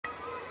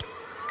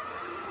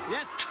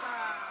Yes.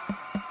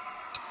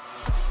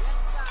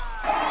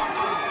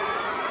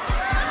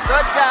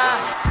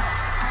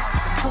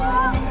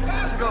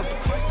 Let's go.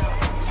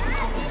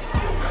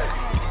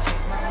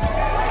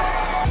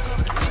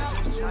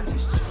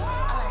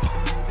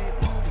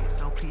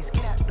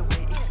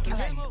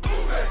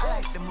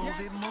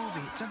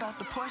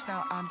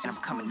 Now I'm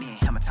just coming in.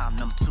 Hammer time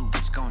number 2.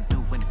 What you gonna do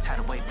when the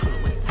tidal wave pull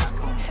it with the top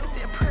boom? Had to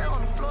say a prayer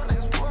on the floor like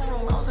it's war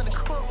room. I was in the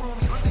courtroom,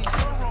 you was in your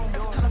room.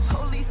 Every time the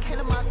police came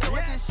to my door,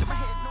 I just shook my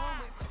head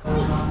no.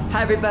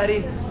 Hi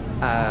everybody,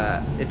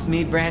 it's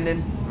me,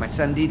 Brandon, my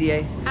son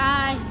Didier.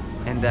 Hi.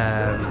 And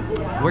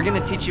we're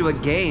gonna teach you a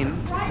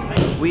game.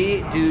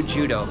 We do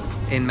Judo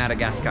in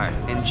Madagascar,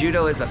 and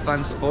Judo is a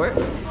fun sport.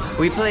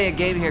 We play a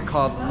game here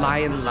called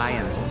Lion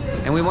Lion,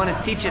 and we want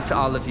to teach it to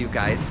all of you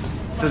guys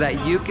so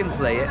that you can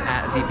play it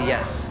at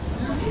VBS.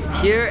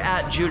 Here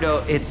at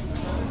Judo, it's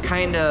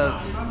kind of,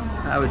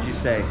 how would you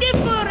say?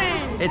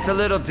 Different. It's a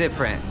little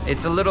different.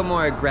 It's a little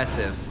more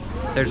aggressive.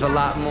 There's a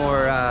lot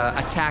more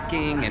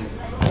attacking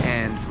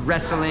and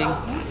wrestling.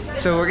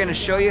 So we're gonna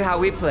show you how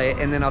we play it,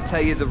 and then I'll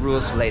tell you the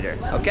rules later,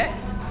 okay?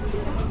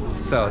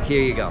 So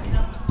here you go.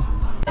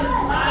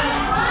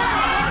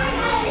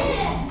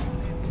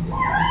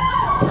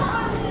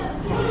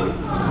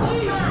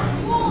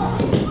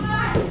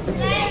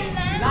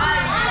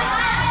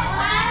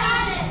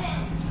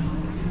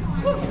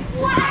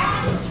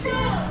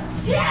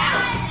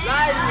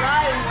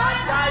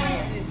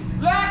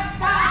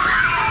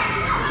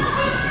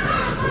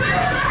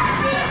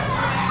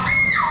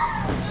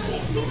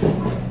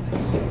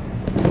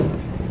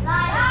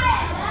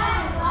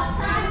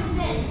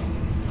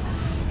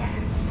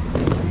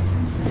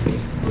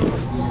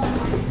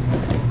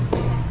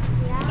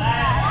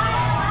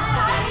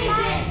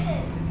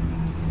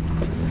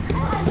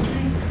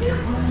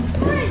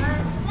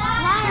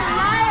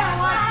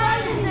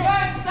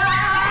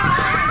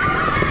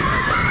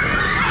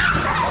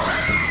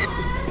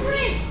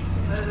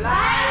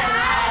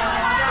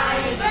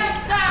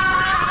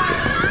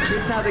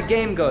 How the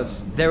game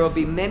goes. There will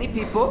be many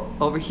people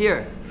over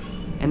here,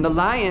 and the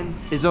lion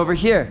is over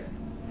here,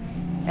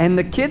 and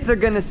the kids are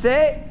gonna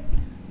say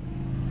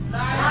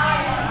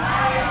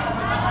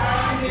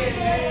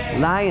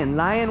lion,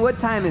 lion, what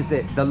time is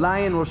it? The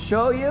lion will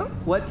show you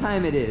what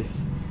time it is.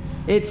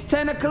 It's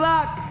 10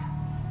 o'clock,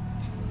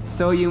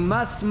 so you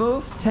must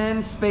move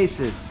 10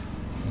 spaces.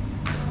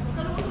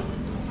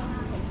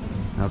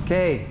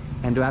 Okay,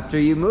 and after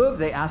you move,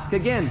 they ask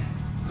again.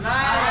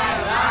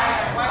 Lion,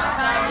 lion, what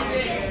time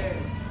is it?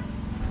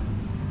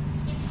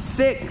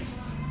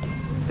 6.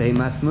 They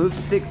must move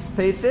 6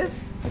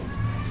 paces.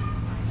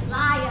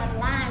 Lion,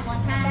 lion,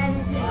 what time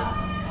is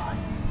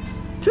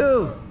it?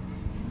 2.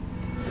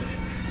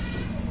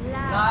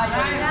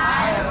 Lion,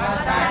 lion, what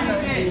time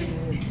is it?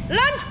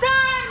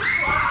 Lunchtime!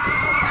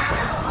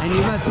 And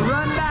you must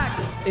run back.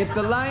 If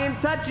the lion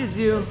touches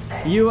you,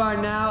 you are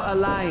now a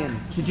lion.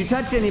 Did you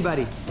touch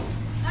anybody?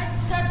 I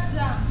touched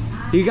them.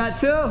 You got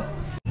 2?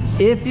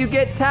 If you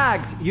get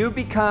tagged, you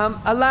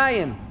become a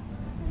lion.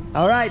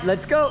 All right,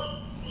 let's go.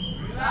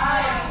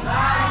 Lion,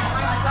 lion,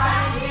 what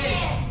time is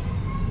it?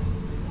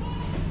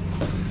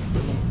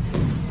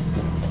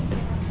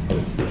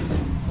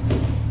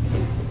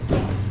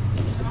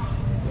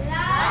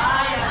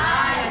 Lion,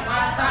 lion,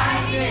 what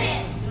time is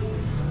it?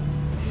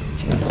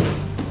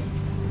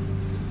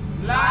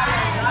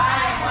 Lion,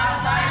 lion, what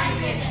time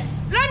is it?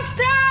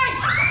 Lunchtime!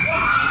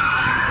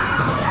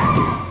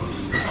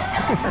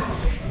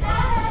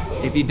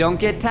 If you don't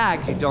get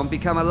tagged, you don't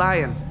become a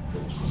lion.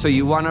 So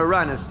you want to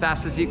run as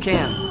fast as you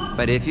can.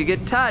 But if you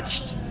get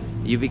touched,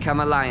 you become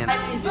a lion.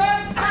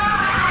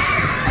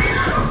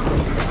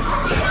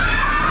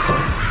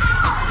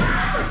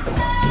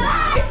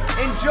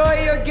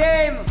 Enjoy your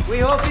game. We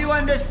hope you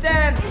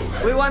understand.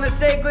 We want to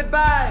say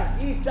goodbye.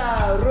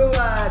 Isa,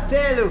 Rua,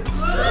 Telu.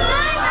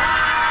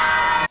 Goodbye!